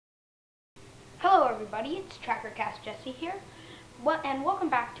everybody, it's TrackerCast Jesse here, and welcome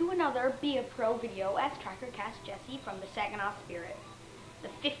back to another Be a Pro video as TrackerCast Jesse from the Saginaw Spirit. The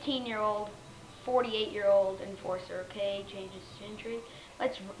 15-year-old, 48-year-old enforcer, okay, changes century.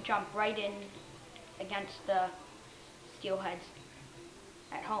 Let's jump right in against the Steelheads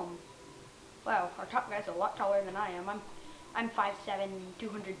at home. Wow, our top guy's a lot taller than I am. I'm 5'7",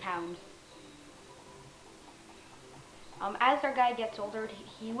 200 pounds. As our guy gets older,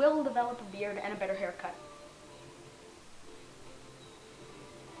 he will develop a beard and a better haircut.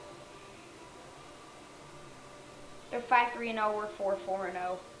 They're 5-3-0, we're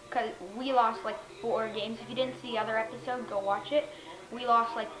 4-4-0. Because we lost like 4 games. If you didn't see the other episode, go watch it. We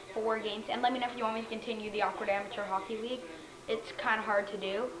lost like 4 games. And let me know if you want me to continue the Awkward Amateur Hockey League. It's kind of hard to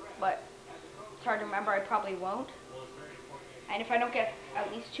do, but it's hard to remember. I probably won't. And if I don't get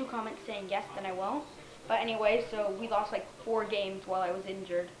at least 2 comments saying yes, then I won't. But anyway, so we lost like 4 games while I was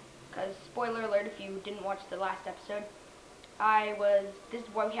injured. Because, spoiler alert if you didn't watch the last episode, this is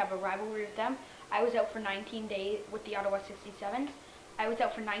why we have a rivalry with them. I was out for 19 days with the Ottawa 67s. I was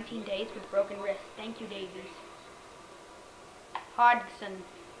out for 19 days with broken wrist. Thank you, Davies. Hodgson.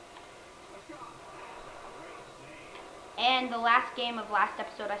 And the last game of last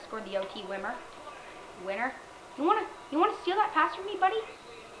episode, I scored the OT winner. You wanna steal that pass from me, buddy?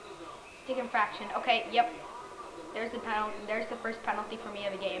 Stick infraction. Okay, yep. There's the penalty. There's the first penalty for me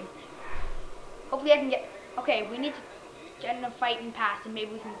of the game. Hopefully I can get... Okay, we need to get in a fight and pass, and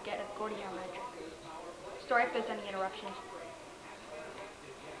maybe we can get a Gordie Howe Hatricks. Sorry if there's any interruptions.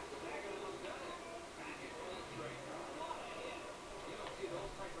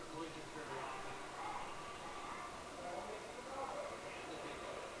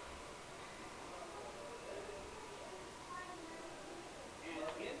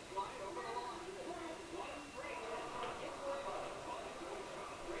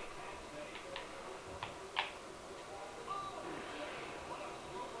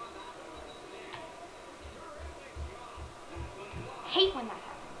 Hate when that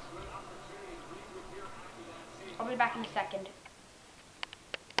happens. I'll be back in a second.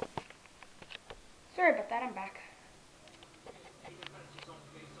 Sorry about that, I'm back.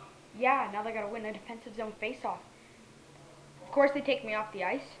 Yeah, now they gotta win a defensive zone face-off. Of course they take me off the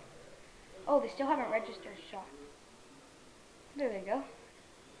ice. Oh, they still haven't registered a shot. There they go.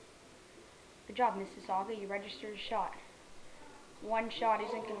 Good job, Mississauga, you registered a shot. 1 shot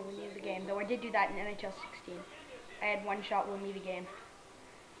isn't gonna win you the game, though I did do that in NHL 16. I had 1 shot win me the game.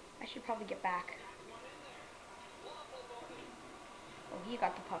 I should probably get back. Oh, he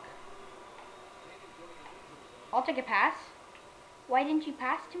got the puck. I'll take a pass. Why didn't you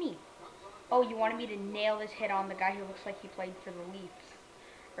pass to me? Oh, you wanted me to nail this hit on the guy who looks like he played for the Leafs.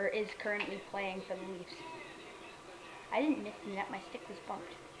 Or is currently playing for the Leafs. I didn't miss the net, my stick was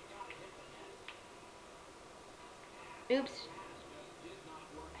bumped. Oops.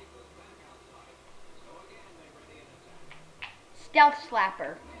 Stealth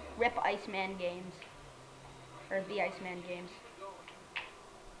Slapper. Rip Iceman games. Or the Iceman games.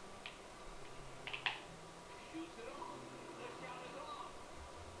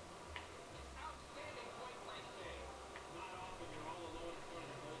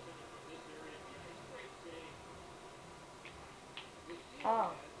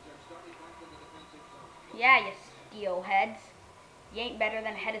 Oh. Yeah, you steel heads. You ain't better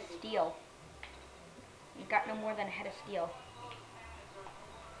than a head of steel. You got no more than a head of steel.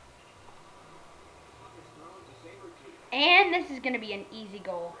 And this is going to be an easy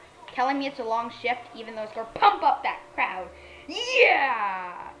goal. Telling me it's a long shift, even though it's going to pump up that crowd.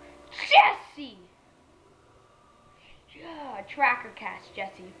 Yeah! Jesse! Yeah, TrackerCast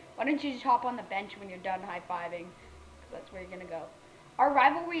Jesse. Why don't you just hop on the bench when you're done high-fiving? Because that's where you're going to go. Our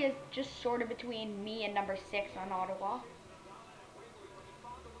rivalry is just sort of between me and number 6 on Ottawa.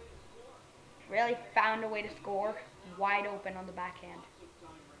 Really found a way to score. Wide open on the backhand.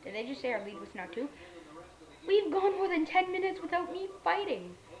 Did they just say our lead was now 2? We've gone more than 10 minutes without me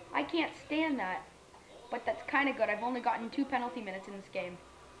fighting. I can't stand that. But that's kind of good. I've only gotten 2 penalty minutes in this game.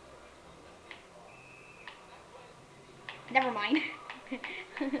 Never mind.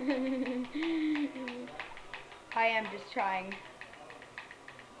 I am just trying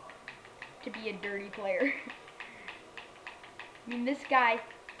to be a dirty player. I mean, this guy,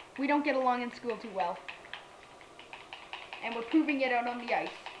 we don't get along in school too well. And we're proving it out on the ice.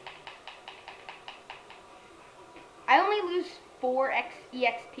 I only lose 4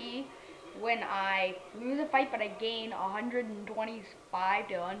 EXP when I lose a fight, but I gain 125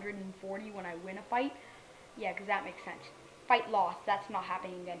 to 140 when I win a fight. Yeah, because that makes sense. Fight loss, that's not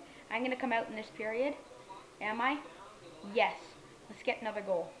happening again. I'm going to come out in this period. Am I? Yes. Let's get another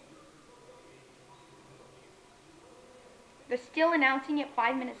goal. They're still announcing it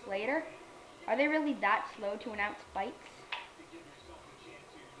 5 minutes later. Are they really that slow to announce fights?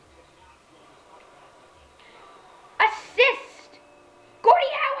 Assist!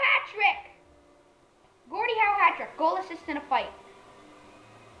 Gordie Howe Hatrick! Gordie Howe Hatrick, goal, assist, in a fight.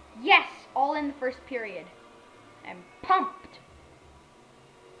 Yes, all in the first period. I'm pumped.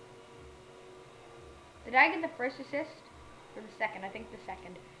 Did I get the first assist? Or the second? I think the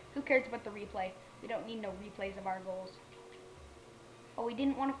second. Who cares about the replay? We don't need no replays of our goals. Oh, he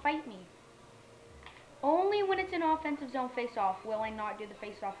didn't want to fight me. Only when it's an offensive zone face-off will I not do the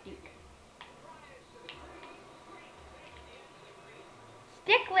face-off deke.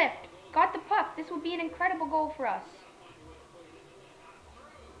 Stick lift! Got the puck. This would be an incredible goal for us.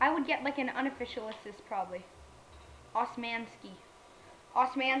 I would get like an unofficial assist probably. Osmanski.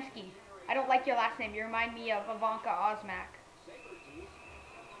 Osmanski. I don't like your last name. You remind me of Ivanka Osmak.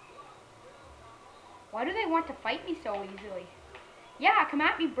 Why do they want to fight me so easily? Yeah, come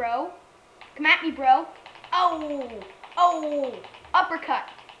at me, bro. Come at me, bro. Oh! Oh! Uppercut.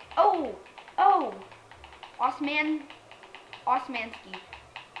 Oh! Oh! Osmanski.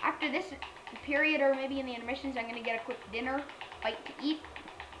 After this period, or maybe in the intermissions, I'm going to get a quick dinner, bite to eat.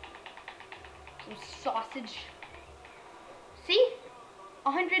 Some sausage. See?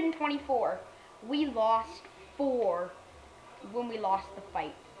 124. We lost 4 when we lost the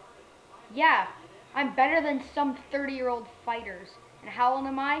fight. Yeah, I'm better than some 30-year-old fighters. And how old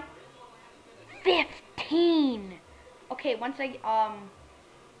am I? 15. Okay, once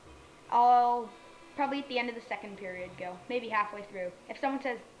I'll probably at the end of the second period go. Maybe halfway through. If someone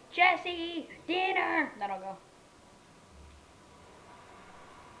says, Jesse, dinner, then I'll go.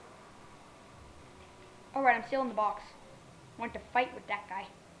 Alright, I'm still in the box. I want to fight with that guy.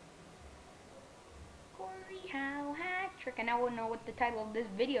 Gordie Howe Hatrick. I now know what the title of this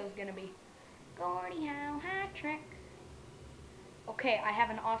video is going to be. Gordie Howe Hatricks. Okay, I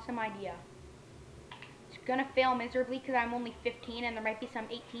have an awesome idea. It's going to fail miserably because I'm only 15 and there might be some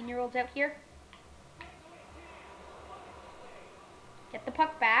 18-year-olds out here. Get the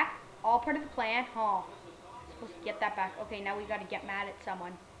puck back. All part of the plan. Oh, supposed to get that back. Okay, now we got to get mad at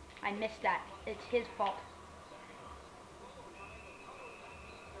someone. I missed that. It's his fault.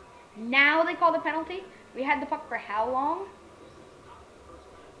 Now they call the penalty. We had the puck for how long?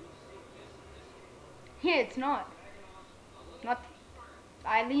 Yeah, it's not. Not.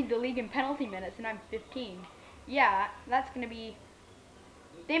 I lead the league in penalty minutes, and I'm 15. Yeah, that's gonna be.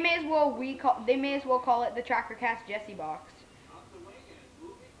 They may as well call it the Tracker Cast Jesse box.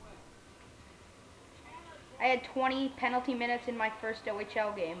 I had 20 penalty minutes in my first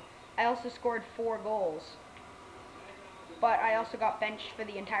OHL game. I also scored 4 goals. But I also got benched for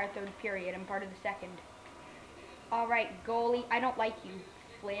the entire third period and part of the second. Alright, goalie. I don't like you,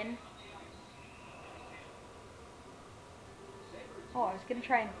 Flynn. Oh, I was going to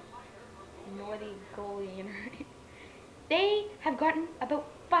try and ignore the goalie. They have gotten about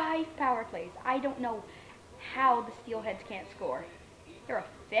 5 power plays. I don't know how the Steelheads can't score. They're a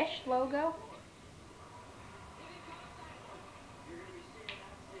fish logo.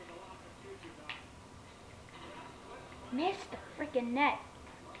 Missed the freaking net.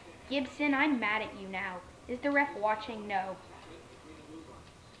 Gibson, I'm mad at you now. Is the ref watching? No.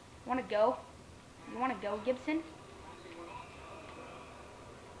 Want to go? You want to go, Gibson?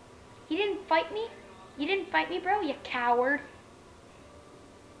 He didn't fight me? You didn't fight me, bro, you coward.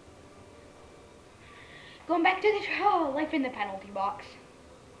 Going back to the life in the penalty box.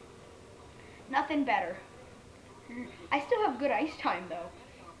 Nothing better. I still have good ice time, though.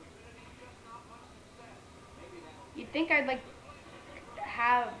 You'd think I'd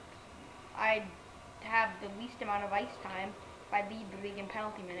have the least amount of ice time if I lead the league in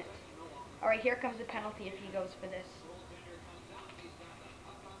penalty minutes. Alright, here comes the penalty if he goes for this.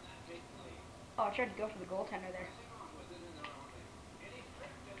 Oh, I tried to go for the goaltender there.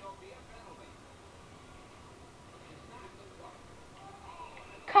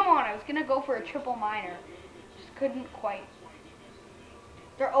 Come on, I was going to go for a triple minor. Just couldn't quite.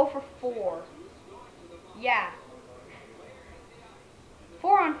 They're 0 for 4. Yeah.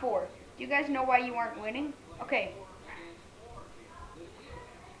 4 on 4. Do you guys know why you aren't winning? Okay.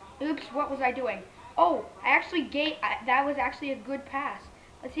 Oops, what was I doing? Oh, I actually that was actually a good pass.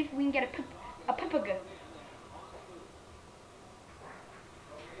 Let's see if we can get a pipaga.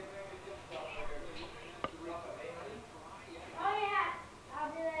 Oh yeah, I'll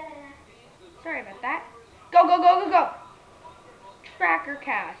do that. Sorry about that. Go, go, go, go, go. Tracker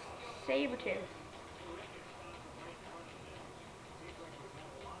Cast. Sabertooth.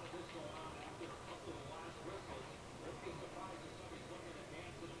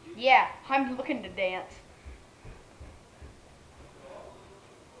 Yeah, I'm looking to dance.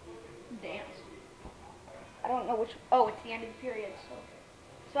 don't know which. Oh, it's the end of the period.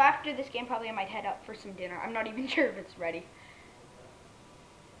 So after this game, probably I might head up for some dinner. I'm not even sure if it's ready.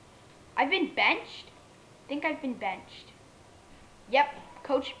 I've been benched. I think I've been benched. Yep,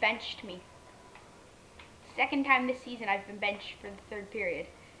 coach benched me. Second time this season I've been benched for the third period,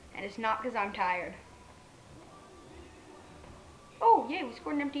 and it's not because I'm tired. Oh, yay, we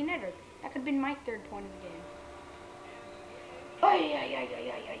scored an empty netter. That could have been my third point of the game.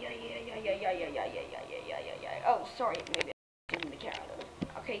 Oh, sorry, maybe I'm doing the camera.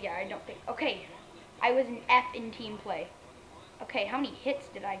 Okay, yeah, I don't think. Okay, I was an F in team play. Okay, how many hits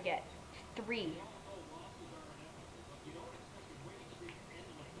did I get? 3.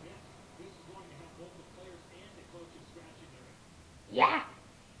 Yeah,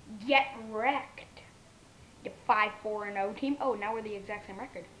 get wrecked. The 5-4-0 team. Oh, now we're the exact same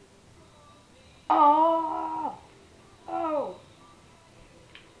record. Oh, oh.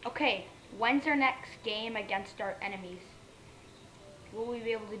 Okay, when's our next game against our enemies? Will we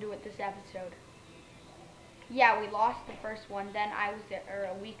be able to do it this episode? Yeah, we lost the first one. Then I was there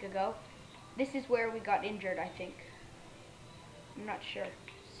a week ago. This is where we got injured, I think. I'm not sure.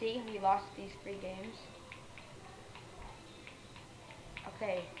 See, we lost these 3 games.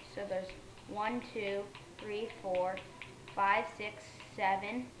 Okay, so there's 1, 2, 3, 4, 5, 6,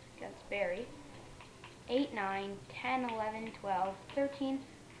 7 against Barry. 8, 9, 10, 11, 12, 13,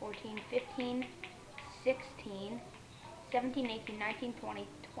 14, 15, 16, 17, 18, 19, 20,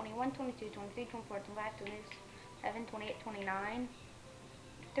 21, 22, 23, 24, 25, 27, 28, 29,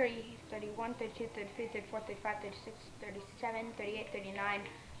 30, 31, 32, 33, 34, 35, 36, 37, 38, 39.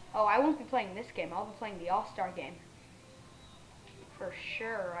 Oh, I won't be playing this game. I'll be playing the All-Star game. For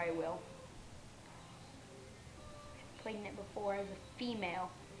sure I will. I've played in it before as a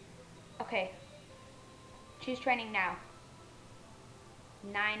female. Okay. Choose training now.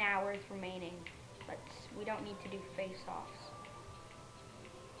 9 hours remaining. We don't need to do face-offs.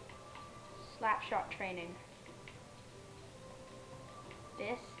 Slap shot training.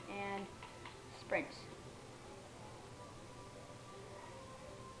 This and sprints.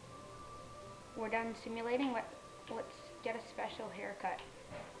 We're done simulating. Let's get a special haircut.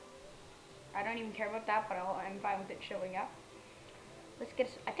 I don't even care about that, but I'm fine with it showing up. Let's get.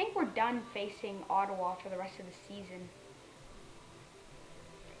 I think we're done facing Ottawa for the rest of the season.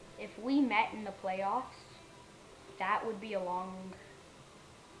 If we met in the playoffs, that would be a long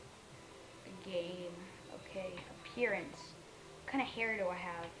game. Okay, appearance. What kind of hair do I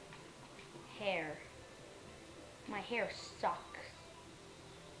have? Hair. My hair sucks.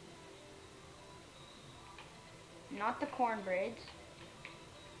 Not the corn braids.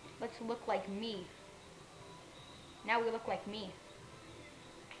 Let's look like me. Now we look like me.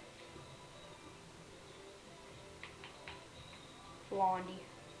 Blondie.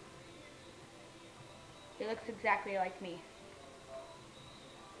 He looks exactly like me.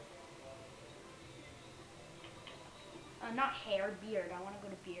 Not hair, beard. I want to go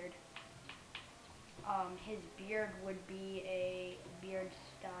to beard. His beard would be a beard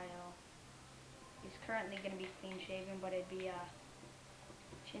style. He's currently going to be clean shaven, but it'd be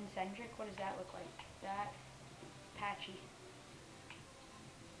chin centric. What does that look like? That patchy.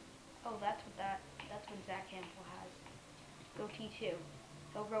 Oh, that's what Zach Campbell has. Goatee too.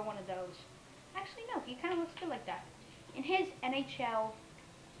 He'll grow one of those. Actually, no, he kind of looks good like that. In his NHL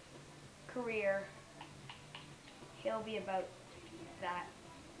career, he'll be about that.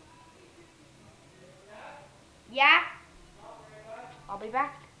 Yeah? I'll be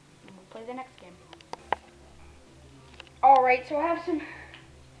back, and we'll play the next game. Alright, so I have some...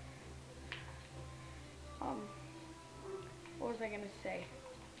 what was I going to say?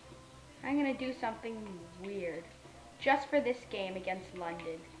 I'm going to do something weird. Just for this game against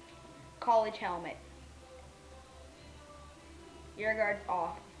London. College helmet. Ear guards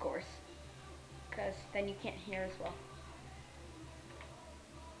off, of course. Because then you can't hear as well.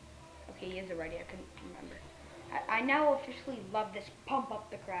 Okay, he is already. I couldn't remember. I now officially love this pump up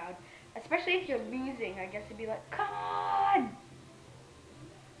the crowd. Especially if you're losing. I guess it'd be like, come on!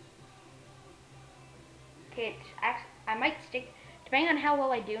 Okay, I might stick, depending on how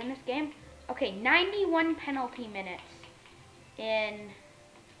well I do in this game. Okay, 91 penalty minutes in...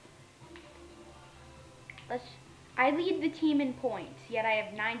 I lead the team in points, yet I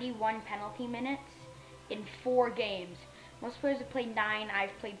have 91 penalty minutes in 4 games. Most players have played 9,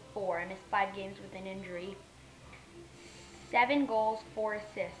 I've played 4. I missed 5 games with an injury. 7 goals, 4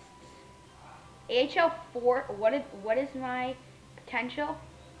 assists. AHL 4, what is my potential?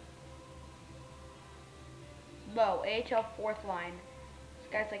 Low, AHL 4th line. This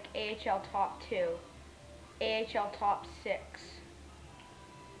guy's like AHL top 2. AHL top 6.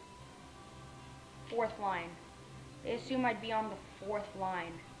 fourth line. They assume I'd be on the fourth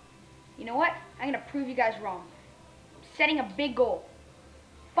line. You know what? I'm going to prove you guys wrong. Setting a big goal.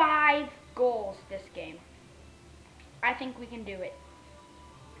 5 goals this game. I think we can do it.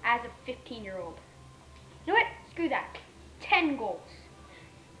 As a 15-year-old. You know what? Screw that. 10 goals.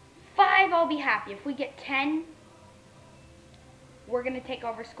 5, I'll be happy. If we get 10, we're going to take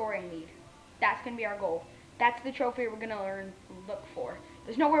over scoring lead. That's going to be our goal. That's the trophy we're going to look for.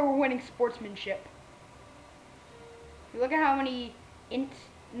 There's no way we're winning sportsmanship. You look at how many,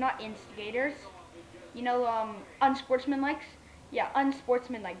 not instigators, you know, unsportsmanlikes? Yeah,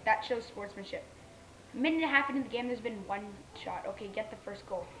 unsportsmanlike. That shows sportsmanship. A minute and a half into the game, there's been 1 shot. Okay, get the first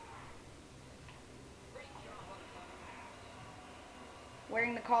goal.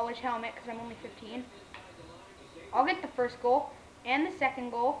 Wearing the college helmet because I'm only 15. I'll get the first goal and the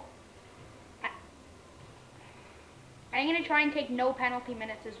second goal. I'm going to try and take no penalty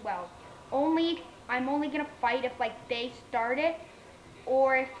minutes as well. I'm only going to fight if, like, they start it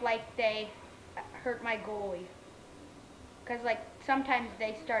or if, like, they hurt my goalie. Because, like, sometimes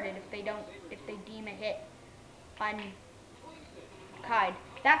they start it if they deem a hit unkind.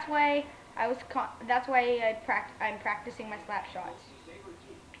 That's why I'm practicing my slap shots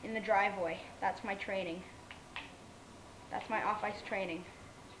in the driveway. That's my training. That's my off-ice training.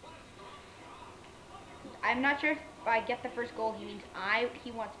 I'm not sure if I get the first goal, he means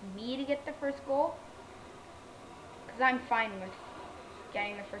he wants me to get the first goal. Because I'm fine with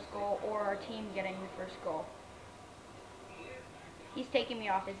getting the first goal or our team getting the first goal. He's taking me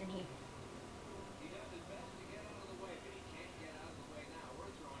off, isn't he?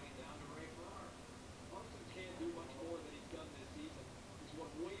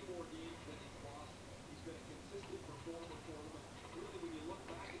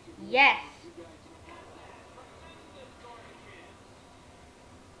 Yes.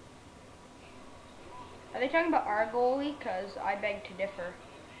 Are they talking about our goalie? Because I beg to differ.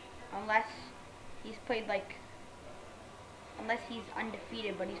 Unless he's played unless he's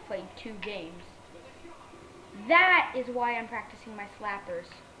undefeated, but he's played 2 games. That is why I'm practicing my slappers.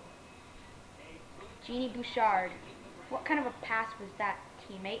 Jeannie Bouchard. What kind of a pass was that,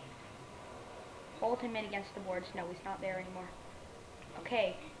 teammate? Hold him in against the boards. No, he's not there anymore.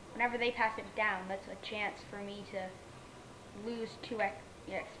 Okay, whenever they pass it down, that's a chance for me to lose 2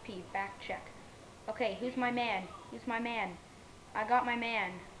 XP. Back check. Okay, who's my man? Who's my man? I got my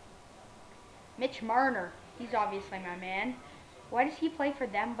man. Mitch Marner. He's obviously my man. Why does he play for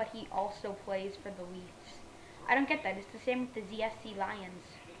them, but he also plays for the Leafs? I don't get that. It's the same with the ZSC Lions.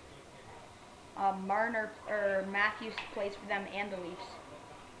 Matthews plays for them and the Leafs.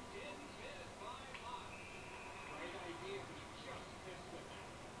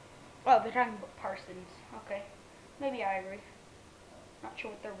 Oh, they're talking about Parsons. Okay. Maybe I agree. Not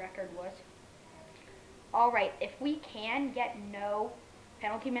sure what their record was. Alright, if we can get no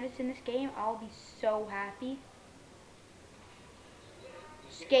penalty minutes in this game, I'll be so happy.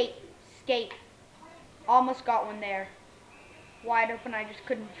 Skate. Skate. Almost got one there. Wide open, I just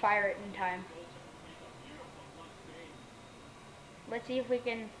couldn't fire it in time. Let's see if we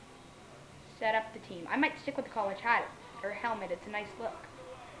can set up the team. I might stick with the college hat or helmet. It's a nice look.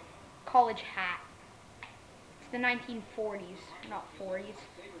 College hat. It's the 1940s, not 40s.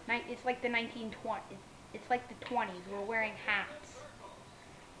 It's like the 1920s. It's like the 20s. We're wearing hats.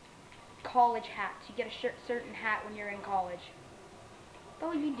 College hats. You get a certain hat when you're in college.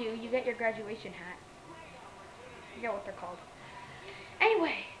 Though you do. You get your graduation hat. I forget what they're called.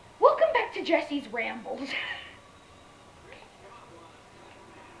 Anyway, welcome back to Jesse's Rambles.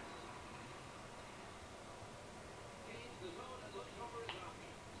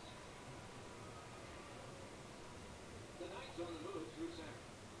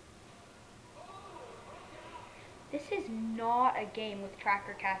 This is not a game with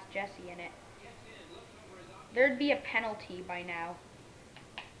Tracker Cast Jesse in it. There'd be a penalty by now.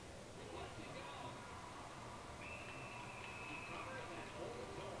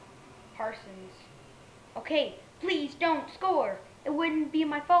 Parsons. Okay, please don't score. It wouldn't be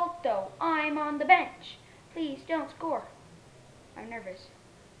my fault though. I'm on the bench. Please don't score. I'm nervous.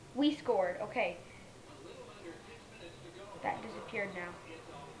 We scored. Okay. That disappeared now.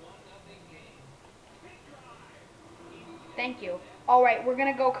 Thank you. Alright, we're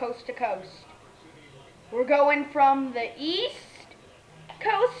going to go coast to coast. We're going from the east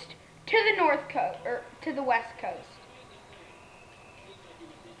coast to the north coast, or to the west coast.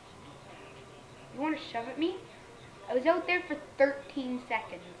 You want to shove at me? I was out there for 13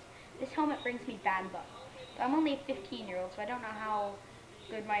 seconds. This helmet brings me bad luck. So I'm only a 15-year-old, so I don't know how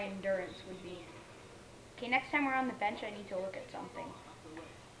good my endurance would be. Okay, next time we're on the bench, I need to look at something.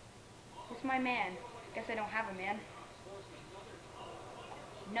 Who's my man? Guess I don't have a man.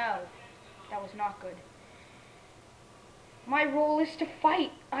 No, that was not good. My role is to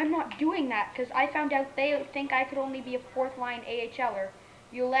fight. I'm not doing that because I found out they think I could only be a fourth line AHLer.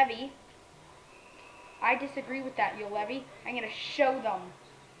 Ulevy. I disagree with that, Ulevy. I'm going to show them.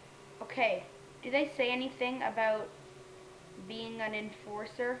 Okay. Do they say anything about being an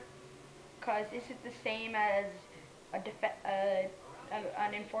enforcer? Because is it the same as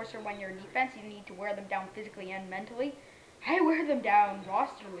an enforcer when you're defense? You need to wear them down physically and mentally. I wear them down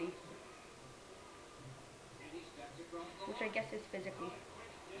rosterly. Which I guess is physically.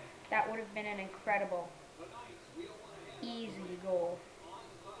 That would have been an incredible, easy goal.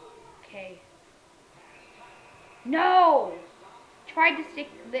 Okay. No! Tried to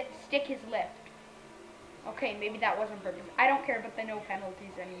stick his lift. Okay, maybe that wasn't purpose. I don't care about the no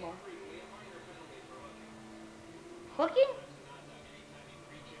penalties anymore. Hooking?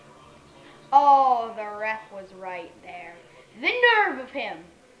 Oh, the ref was right there. The nerve of him!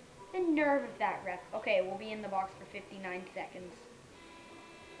 The nerve of that ref. Okay, we'll be in the box for 59 seconds.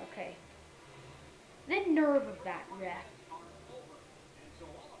 Okay. The nerve of that ref.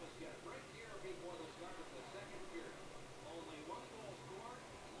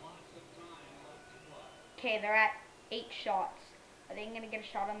 Okay, they're at 8 shots. Are they going to get a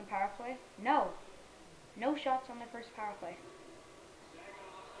shot on the power play? No. No shots on the first power play.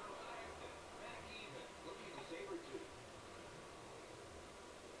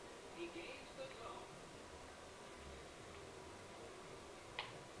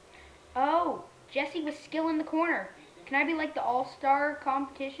 Oh, Jesse with skill in the corner. Can I be like the all-star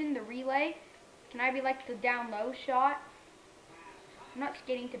competition, the relay? Can I be like the down low shot? I'm not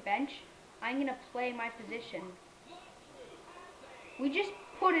skating to bench. I'm going to play my position. We just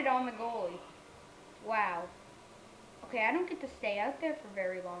put it on the goalie. Wow. Okay, I don't get to stay out there for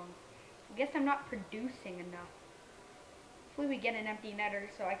very long. I guess I'm not producing enough. Hopefully we get an empty netter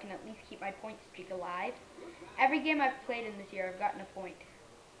so I can at least keep my point streak alive. Every game I've played in this year, I've gotten a point.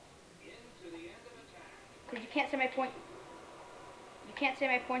 Because you can't say my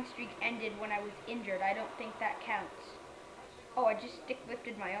point streak ended when I was injured. I don't think that counts. Oh, I just stick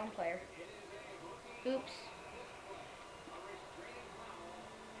lifted my own player. Oops.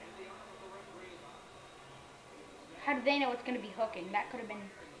 How do they know it's going to be hooking? That could have been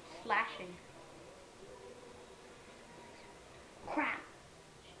slashing. Crap.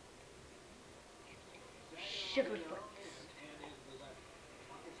 Sugarfoots.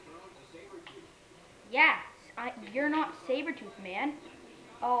 Yeah, you're not Sabretooth, man.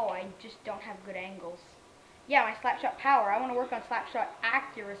 Oh, I just don't have good angles. Yeah, my slapshot power. I want to work on slapshot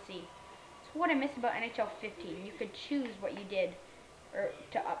accuracy. That's what I miss about NHL 15. You could choose what you did, or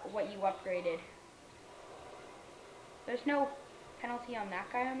what you upgraded. There's no penalty on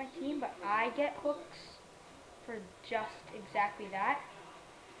that guy on my team, but I get hooks for just exactly that.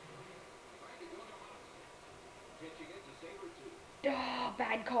 Oh,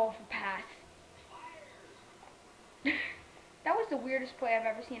 bad call for pass. That was the weirdest play I've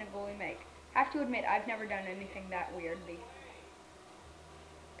ever seen a goalie make. Have to admit, I've never done anything that weirdly.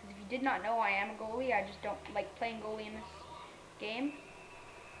 Because if you did not know, I am a goalie. I just don't like playing goalie in this game.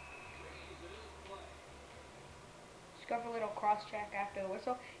 Discover a little cross-check after the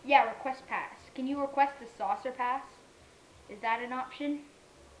whistle. Yeah, request pass. Can you request the saucer pass? Is that an option?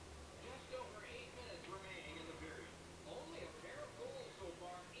 Just over 8 minutes remaining in the period. Only a pair of goals so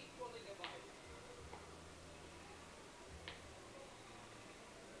far, equally divided.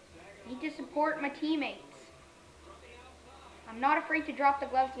 Need to support my teammates. I'm not afraid to drop the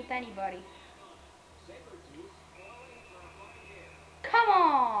gloves with anybody. Come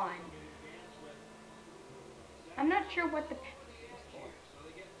on! I'm not sure what the is for.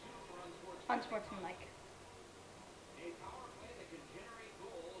 Unsportsmanlike.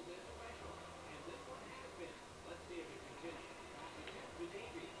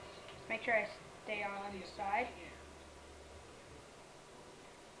 Make sure I stay on the side.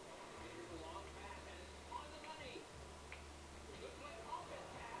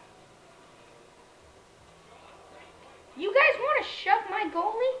 You guys want to shove my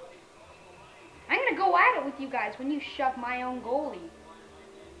goalie? I'm going to go at it with you guys when you shove my own goalie.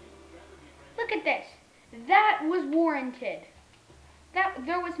 Look at this. That was warranted.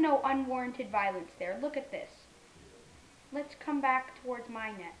 There was no unwarranted violence there. Look at this. Let's come back towards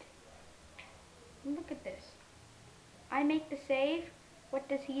my net. Look at this. I make the save. What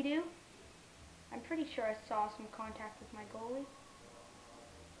does he do? I'm pretty sure I saw some contact with my goalie.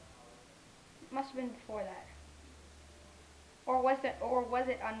 It must have been before that. Or was it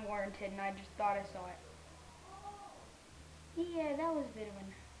unwarranted and I just thought I saw it? Yeah, that was a bit of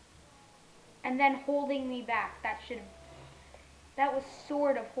an... and then holding me back. That was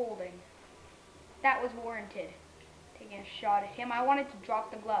sort of holding. That was warranted. Taking a shot at him. I wanted to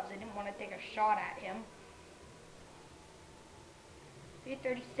drop the gloves. I didn't want to take a shot at him.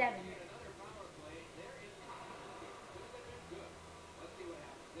 337.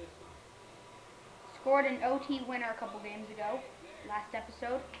 Scored an OT winner a couple games ago, last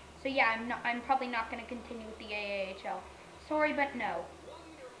episode. So yeah, I'm probably not going to continue with the AAHL. Sorry, but no.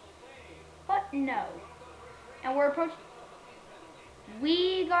 But no. And we're approaching.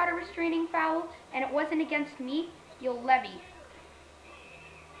 We got a restraining foul, and it wasn't against me. You'll levy.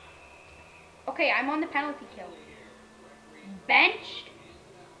 Okay, I'm on the penalty kill. Benched.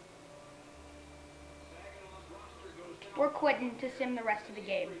 We're quitting to sim the rest of the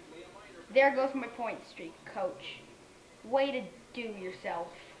game. There goes my point streak, coach. Way to do yourself.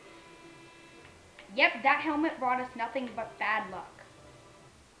 Yep, that helmet brought us nothing but bad luck.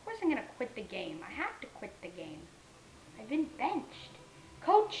 Of course I'm going to quit the game. I have to quit the game. I've been benched.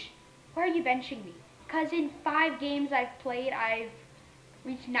 Coach, why are you benching me? Because in 5 games I've played, I've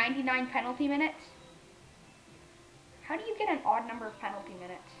reached 99 penalty minutes. How do you get an odd number of penalty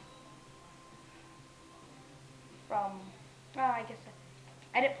minutes? From, I guess,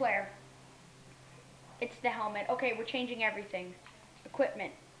 edit player. It's the helmet. Okay, we're changing everything.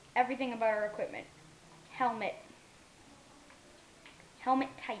 Equipment. Everything about our equipment. Helmet. Helmet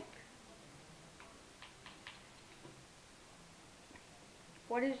type.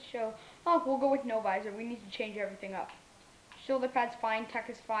 What does it show? Oh, we'll go with no visor. We need to change everything up. Shoulder pad's fine. Tech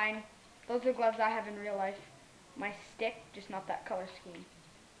is fine. Those are gloves I have in real life. My stick, just not that color scheme.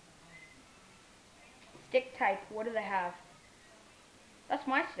 Stick type. What do they have? That's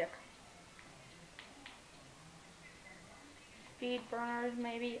my stick. Speed burners,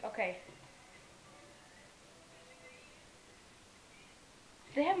 maybe? Okay.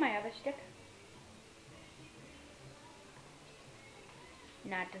 Do they have my other stick?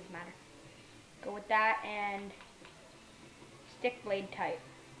 Nah, it doesn't matter. Go with that and stick blade type.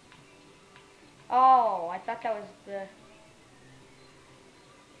 Oh, I thought that was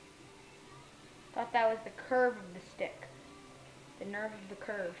the curve of the stick. The nerve of the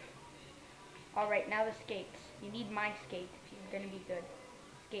curve. Alright, now the skates. You need my skate if you're gonna be good.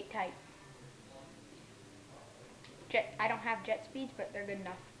 Skate type. Jet. I don't have jet speeds, but they're good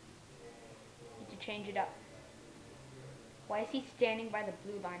enough. Need to change it up. Why is he standing by the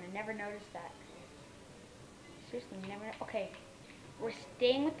blue line? I never noticed that. Seriously, never. Okay, we're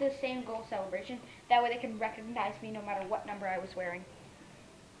staying with the same goal celebration. That way they can recognize me no matter what number I was wearing.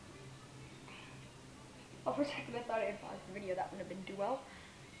 Oh, for a second I thought I had paused the video. That wouldn't have been too well.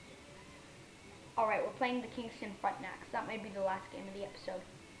 Alright, we're playing the Kingston Frontenacs. That might be the last game of the episode.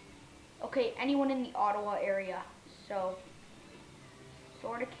 Okay, anyone in the Ottawa area. So,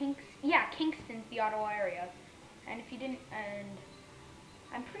 sort of yeah, Kingston's the Ottawa area. And if you didn't, and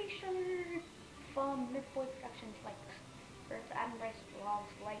I'm pretty sure from Midboy Productions likes, or if Adam Bryce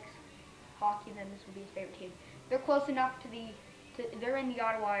likes hockey, then this will be his favorite team. They're close enough to they're in the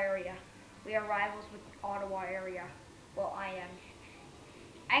Ottawa area. We are rivals with the Ottawa area. Well, I am.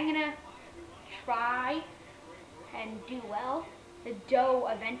 I'm gonna try and do well. The Doe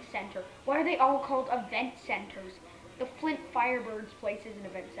Event Center. Why are they all called event centers? The Flint Firebirds place is an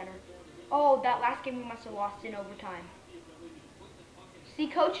event center. Oh, that last game we must have lost in overtime. See,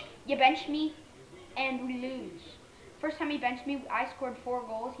 coach, you benched me and we lose. First time he benched me, I scored 4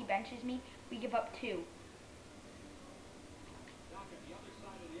 goals. He benches me, we give up 2.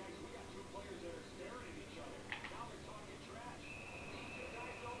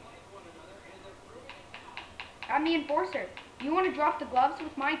 I'm the enforcer. You want to drop the gloves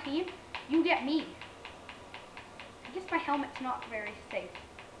with my team? You get me. I guess my helmet's not very safe.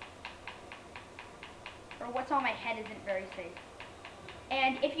 Or what's on my head isn't very safe.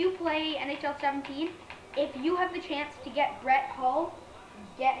 And if you play NHL 17, if you have the chance to get Brett Hull,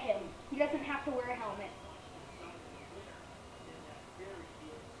 get him. He doesn't have to wear a helmet.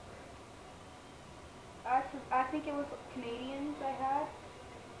 I think it was Canadians I had.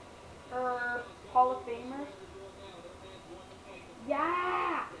 Or Hall of Famers.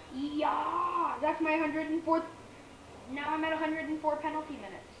 Yeah! Yeah! That's my 104th. Now I'm at 104 penalty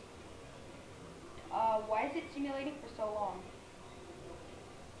minutes. Why is it simulating for so long?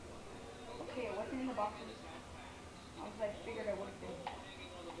 Okay, it wasn't in the boxes. I figured I would have been.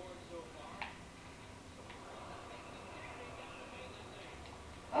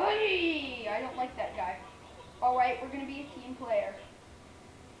 Oy! I don't like that guy. Alright, we're going to be a team player.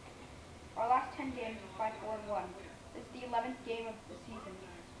 Our last 10 games is 5-4-1. This is the 11th game of the season.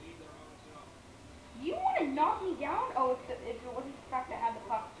 You want to knock me down? Oh, if it wasn't the fact that I had the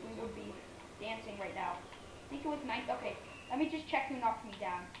puck, we would be dancing right now. I think it was 9. Okay, let me just check who knocked me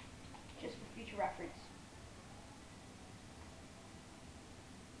down, just for future reference.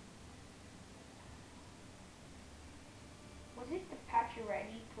 Was it the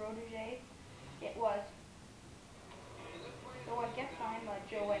Pacioretty protege? It was. So I guess I'm a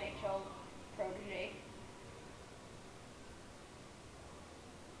Joe NHL protege.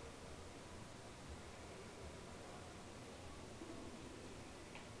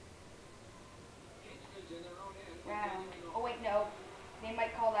 Round. Oh wait, no. They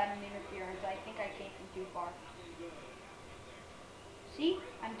might call that an interference. I think I came from too far. See?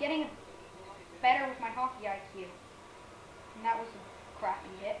 I'm getting better with my hockey IQ. And that was a crappy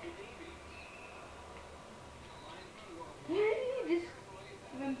hit. Just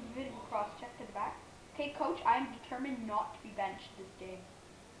a bit of a cross check to the back. Okay, coach, I'm determined not to be benched this game.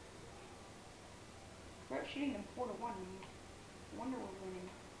 We're shooting them 4-1. No wonder we're winning.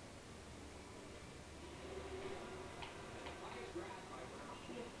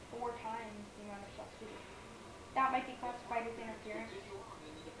 Shoot it 4 times the amount of shots. That might be classified as interference.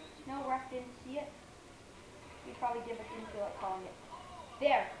 No, ref didn't see it. He probably did, but didn't feel like calling it.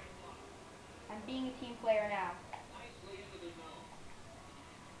 There. I'm being a team player now.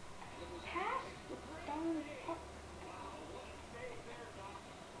 Pass the darn puck.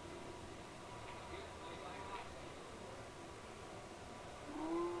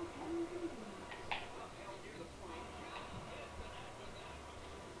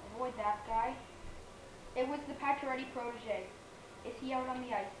 Avoid that guy. It was the Pacioretty protege. Is he out on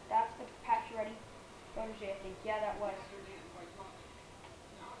the ice? That's the Pacioretty protege, I think. Yeah, that was.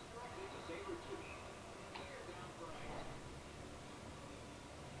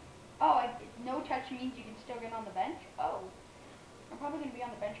 Oh, no touch means you can still get on the bench? Oh. I'm probably going to be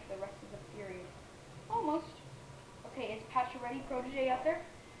on the bench for the rest of the period. Almost. Okay, is Pacioretty protege out there?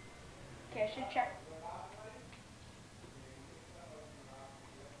 Okay, I should check.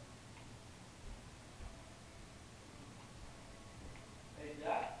 Hey,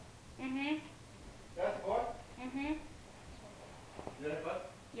 Dad? Mm-hmm. That's the boy? Mm-hmm. You got it, bud?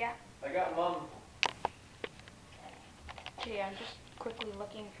 Yeah. I got Mom. Okay, I'm just quickly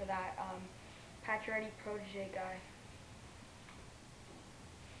looking for that Pacioretty protege guy.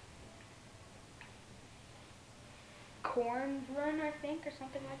 Cornrun, I think, or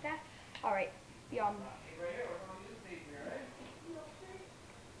something like that. Alright, beyond. Right here, we're going to use these here, right?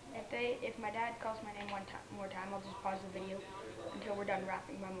 If my dad calls my name one more time, I'll just pause the video until we're done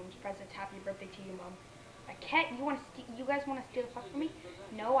wrapping my mom's presents. Happy birthday to you, Mom. I can't. You guys want to steal the puck from me?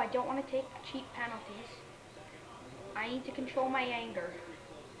 No, I don't want to take cheap penalties. I need to control my anger.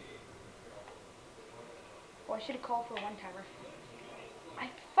 Oh, I should have called for a one-timer. I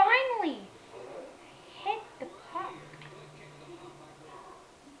finally hit the puck.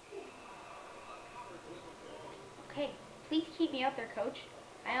 Okay, please keep me out there, coach.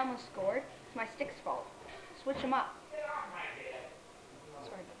 I almost scored. It's my stick's fault. Switch them up.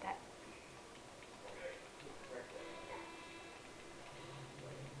 Sorry about that.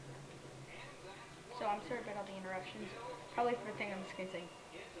 So I'm sorry about all the interruptions. Probably for the thing I'm just going to say.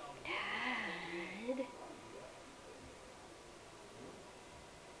 Dad.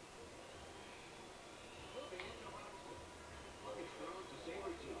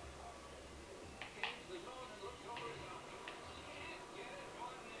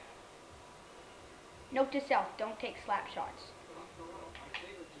 Note to self, don't take slap shots.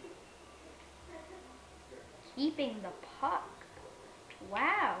 Keeping the puck.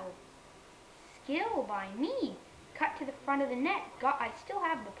 Wow. Skill by me. Cut to the front of the net. I still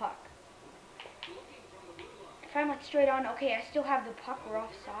have the puck. If I'm like straight on, okay, I still have the puck. We're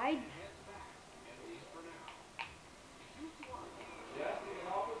offside.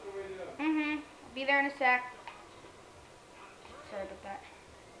 Mm-hmm. I'll be there in a sec. Sorry about that.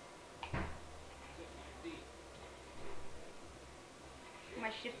 My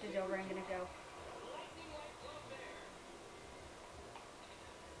shift is over. I'm gonna go.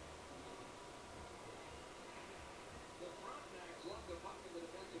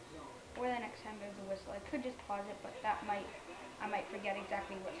 Or the next time there's a whistle. I could just pause it, but I might forget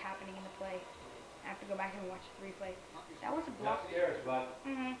exactly what's happening in the play. I have to go back and watch the replay. That was a block. Upstairs, bud.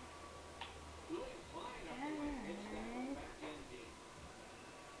 Mm-hmm.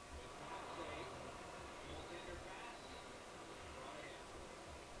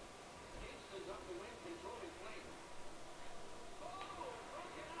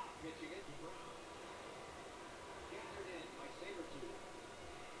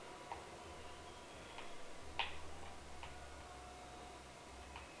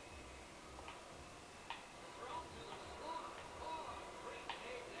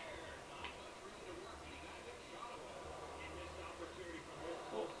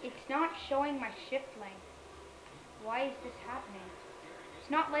 not showing my shift length. Why is this happening?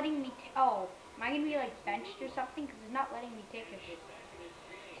 It's not letting me, oh, am I going to be like benched or something? Because it's not letting me take a shift.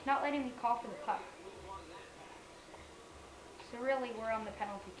 It's not letting me call for the puck. So really, we're on the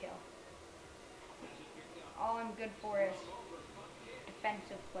penalty kill. All I'm good for is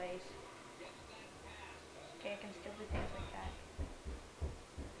defensive plays. Okay, I can still do things like that.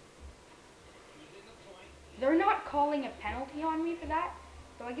 They're not calling a penalty on me for that,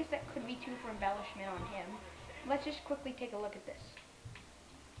 so I guess that could be 2 for embellishment on him. Let's just quickly take a look at this.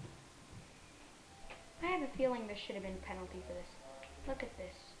 I have a feeling there should have been a penalty for this. Look at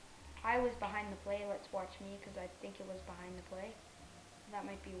this. I was behind the play. Let's watch me because I think it was behind the play. That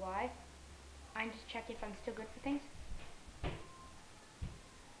might be why. I'm just checking if I'm still good for things.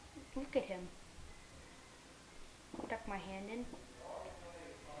 Look at him. Stuck my hand in.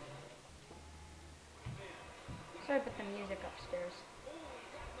 Sorry about the music upstairs.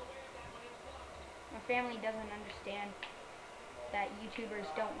 My family doesn't understand that YouTubers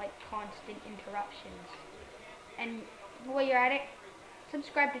don't like constant interruptions. And while you're at it,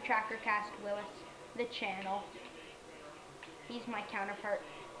 subscribe to TrackerCast Willis, the channel. He's my counterpart.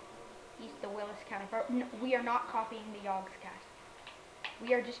 He's the Willis counterpart. No, we are not copying the Yogscast.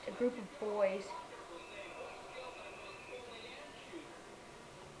 We are just a group of boys.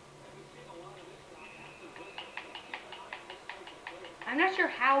 I'm not sure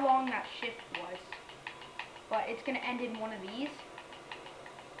how long that shift was, but it's going to end in one of these.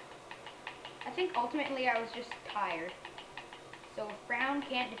 I think ultimately I was just tired. So if Brown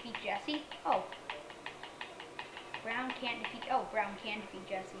can't defeat Jesse, Brown can defeat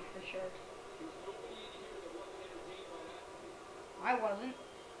Jesse for sure. I wasn't.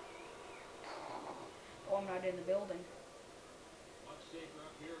 Oh, I'm not in the building.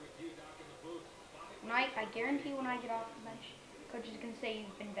 I guarantee when I get off the bench, coach is going to say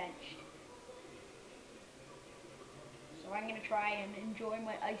you've been benched. So I'm going to try and enjoy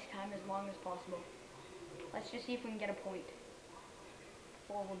my ice time as long as possible. Let's just see if we can get a point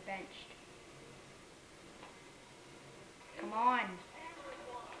before we're benched. Come on.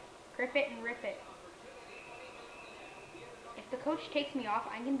 Grip it and rip it. If the coach takes me off,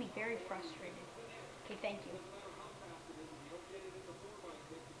 I'm going to be very frustrated. Okay, thank you.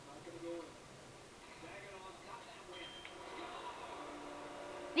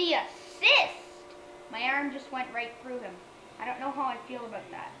 The assist! My arm just went right through him. I don't know how I feel about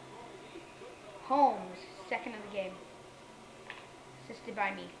that. Holmes, second of the game. Assisted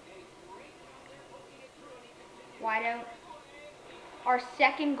by me. Wide out. Our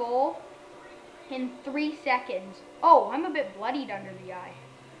second goal in 3 seconds. Oh, I'm a bit bloodied under the eye.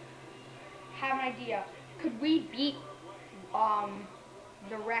 Have an idea. Could we beat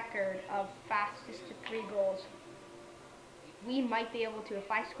the record of fastest to 3 goals? We might be able to.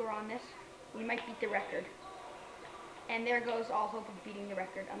 If I score on this, we might beat the record. And there goes all hope of beating the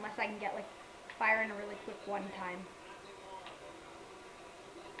record, unless I can get like fire in a really quick one time.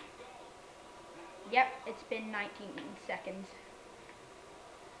 Yep, it's been 19 seconds.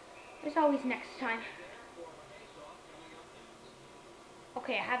 There's always next time.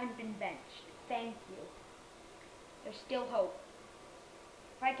 Okay, I haven't been benched. Thank you. There's still hope.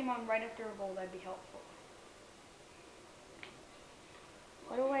 If I came on right after a goal, that'd be helpful.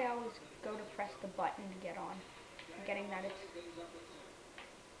 Why do I always go to press the button to get on? Forgetting that it's...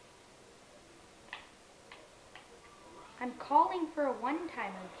 I'm calling for a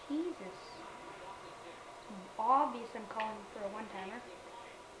one-timer. Jesus. It's obvious I'm calling for a one-timer.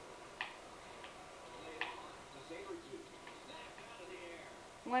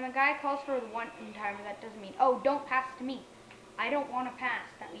 When a guy calls for the one-timer, that doesn't mean, oh, don't pass to me. I don't want to pass.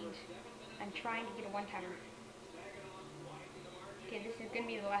 That means I'm trying to get a one-timer. Okay, this is going to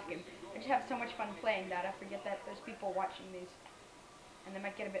be the last game. I just have so much fun playing that I forget that there's people watching these. And they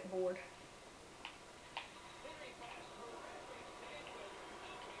might get a bit bored.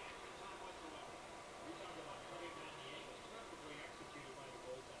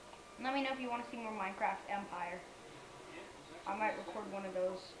 Let me know if you want to see more Minecraft Empire. I might record one of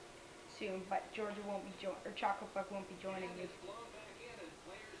those soon, but Georgia won't be or Chocolate Buck won't be joining me.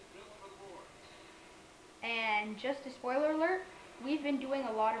 And just a spoiler alert, we've been doing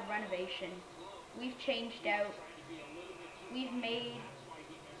a lot of renovation. We've changed out. We've made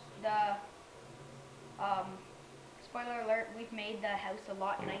the spoiler alert. We've made the house a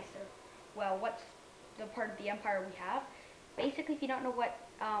lot nicer. Well, what's the part of the Empire we have? Basically, if you don't know what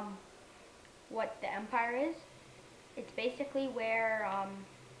the Empire is, it's basically where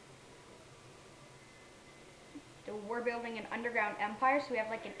we're building an underground empire, so we have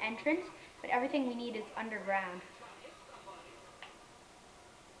like an entrance, but everything we need is underground.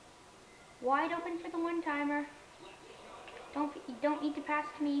 Wide open for the one-timer. You don't need to pass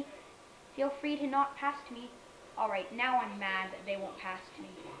to me. Feel free to not pass to me. Alright, now I'm mad that they won't pass to me.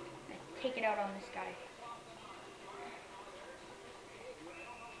 I take it out on this guy.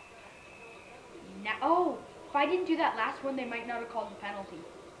 Now, oh! If I didn't do that last one, they might not have called the penalty.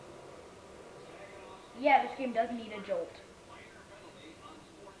 Yeah, this game does need a jolt.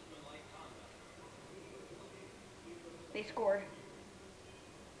 They scored.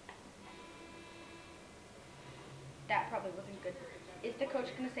 That probably wasn't good. Is the coach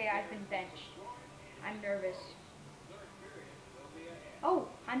going to say I've been benched? I'm nervous. Oh,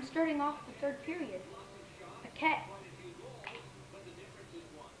 I'm starting off the third period. Paquette.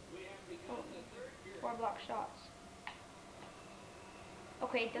 Oh, 4 block shots.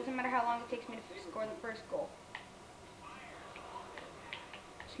 Okay, it doesn't matter how long it takes me to score the first goal.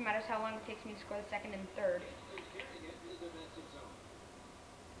 It just matters how long it takes me to score the second and third.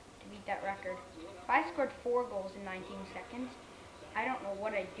 To beat that record. If I scored 4 goals in 19 seconds, I don't know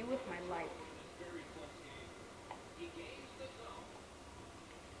what I'd do with my life.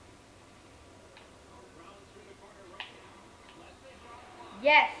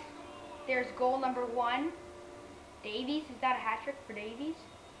 Yes! There's goal number 1. Davies, is that a hat trick for Davies?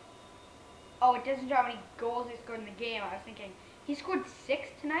 Oh, it doesn't show how many goals he scored in the game. I was thinking, he scored 6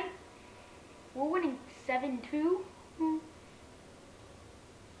 tonight? We're winning 7-2?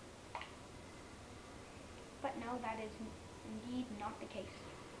 But no, that is indeed not the case.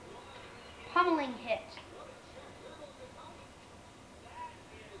 Pummeling hit.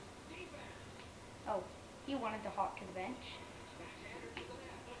 Oh, he wanted to hop to the bench.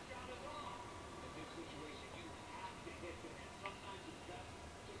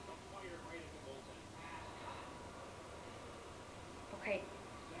 Okay.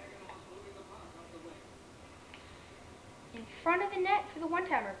 In front of the net for the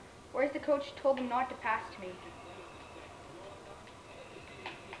one-timer. Whereas the coach told him not to pass to me.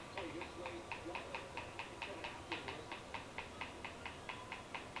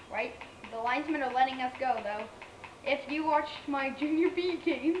 Right? The linesmen are letting us go, though. If you watched my junior B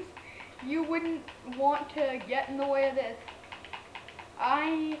games, you wouldn't want to get in the way of this.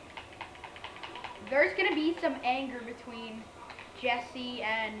 There's going to be some anger between Jesse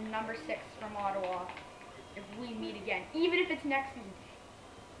and number 6 from Ottawa if we meet again. Even if it's next season.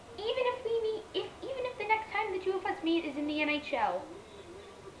 Even if the next time the two of us meet is in the NHL.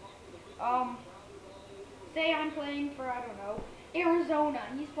 Say I'm playing for, I don't know, Arizona,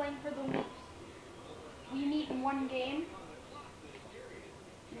 and he's playing for the Leafs. We meet in one game.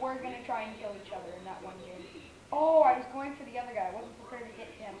 We're going to try and kill each other in that one game. Oh, I was going for the other guy. I wasn't prepared to hit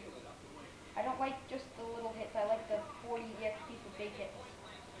him. I don't like just the little hits. I like the 40 EXP for big hits.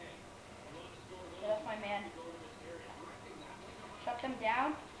 Yeah, that's my man. Shut them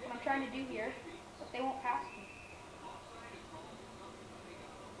down. What I'm trying to do here. But they won't pass me.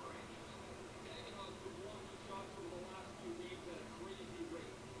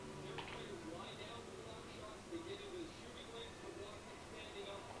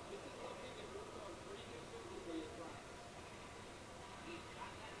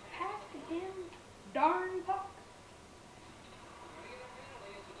 Pass to him. Darn puck.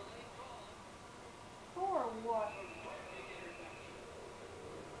 Or what?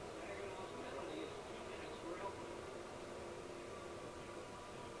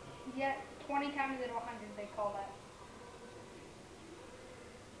 Yeah, 20 times out of 100 they call that.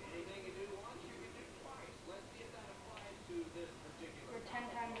 Or 10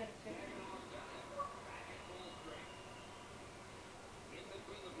 times out of 50.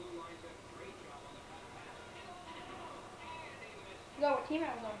 No, what team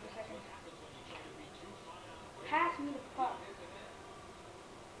I was on for a second. Pass me the puck.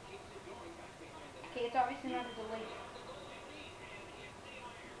 Okay, it's obviously not a delay.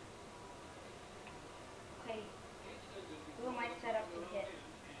 Okay. Who am I set up to hit?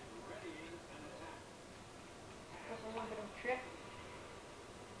 Go for a little bit of a trip.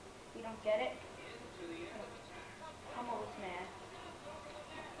 We don't get it. Pummel this man.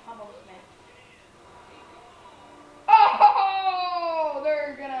 Pummel this man. Oh!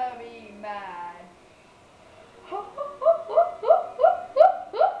 They're gonna be mad.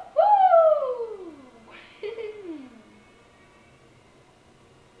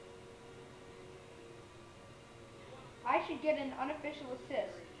 I should get an unofficial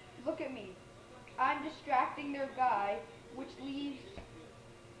assist. Look at me. I'm distracting their guy, which leaves...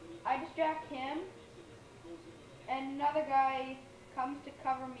 I distract him, and another guy comes to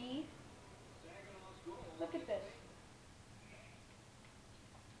cover me. Look at this.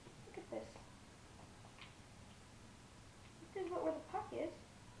 Look at this. This is where the puck is.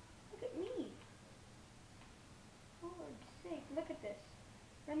 Look at me.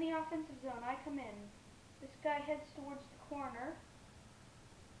 We're in the offensive zone. I come in. This guy heads towards the corner.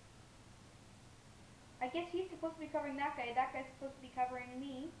 I guess he's supposed to be covering that guy. That guy's supposed to be covering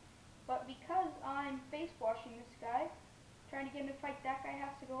me. But because I'm face washing this guy, trying to get him to fight, that guy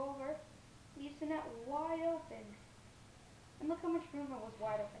has to go over. Leaves the net wide open. And look how much movement was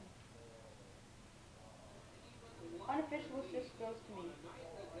wide open. Unofficial assist goes to me.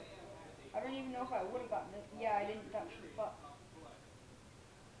 I don't even know if I would have gotten it. Yeah, I didn't touch the puck.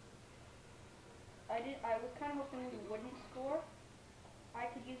 I was kind of hoping we wouldn't score. I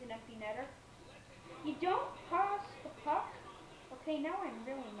could use an empty netter. You don't pass the puck? Okay, now I'm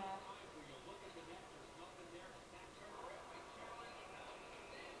really mad.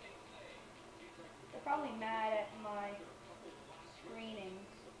 They're probably mad at my screenings.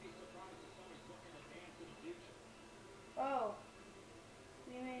 Oh,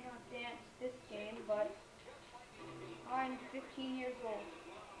 we may not dance this game, but I'm 15 years old.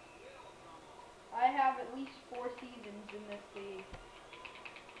 I have at least 4 seasons in this league.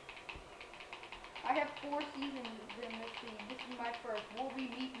 I have 4 seasons in this league. This is my first. We'll be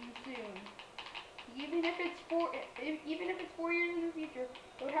meeting soon. Even if it's 4 years in the future,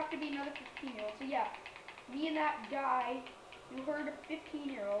 there would have to be another 15-year-old. So yeah, me and that guy, you heard a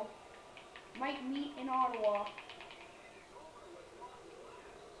 15-year-old, might meet in Ottawa.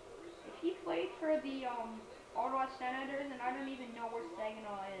 If he played for the Ottawa Senators, and I don't even know where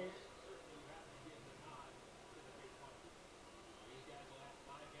Saginaw is.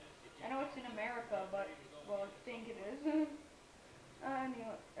 I know it's in America, but, well, I think it is.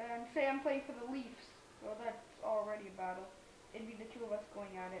 Anyway, and say I'm playing for the Leafs. Well, that's already a battle. It'd be the two of us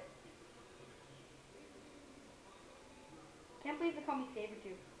going at it. Can't believe they call me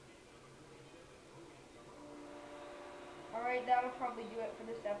Sabertooth. Alright, that'll probably do it for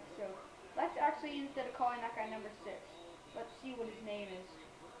this episode. Let's actually, instead of calling that guy number 6, let's see what his name is.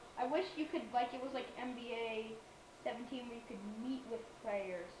 I wish you could, like, it was like NBA 17 where you could meet with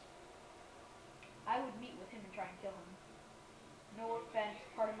players. I would meet with him and try and kill him. No offense,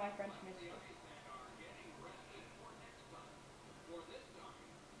 pardon my French, mister.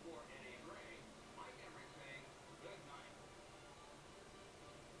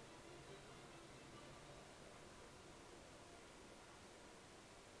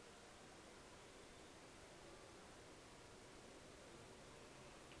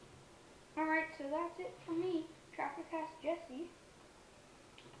 Alright, so that's it for me, Traffic Cast Jesse.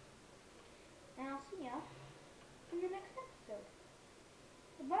 And I'll see ya in the next episode.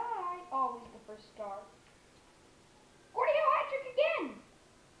 Goodbye. Always the first star. Gordie Howe Hatricks again!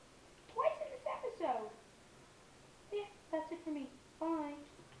 Twice in this episode. Yeah, that's it for me. Bye.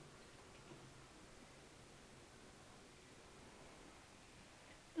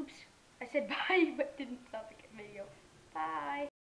 Oops. I said bye, but didn't stop the video. Bye.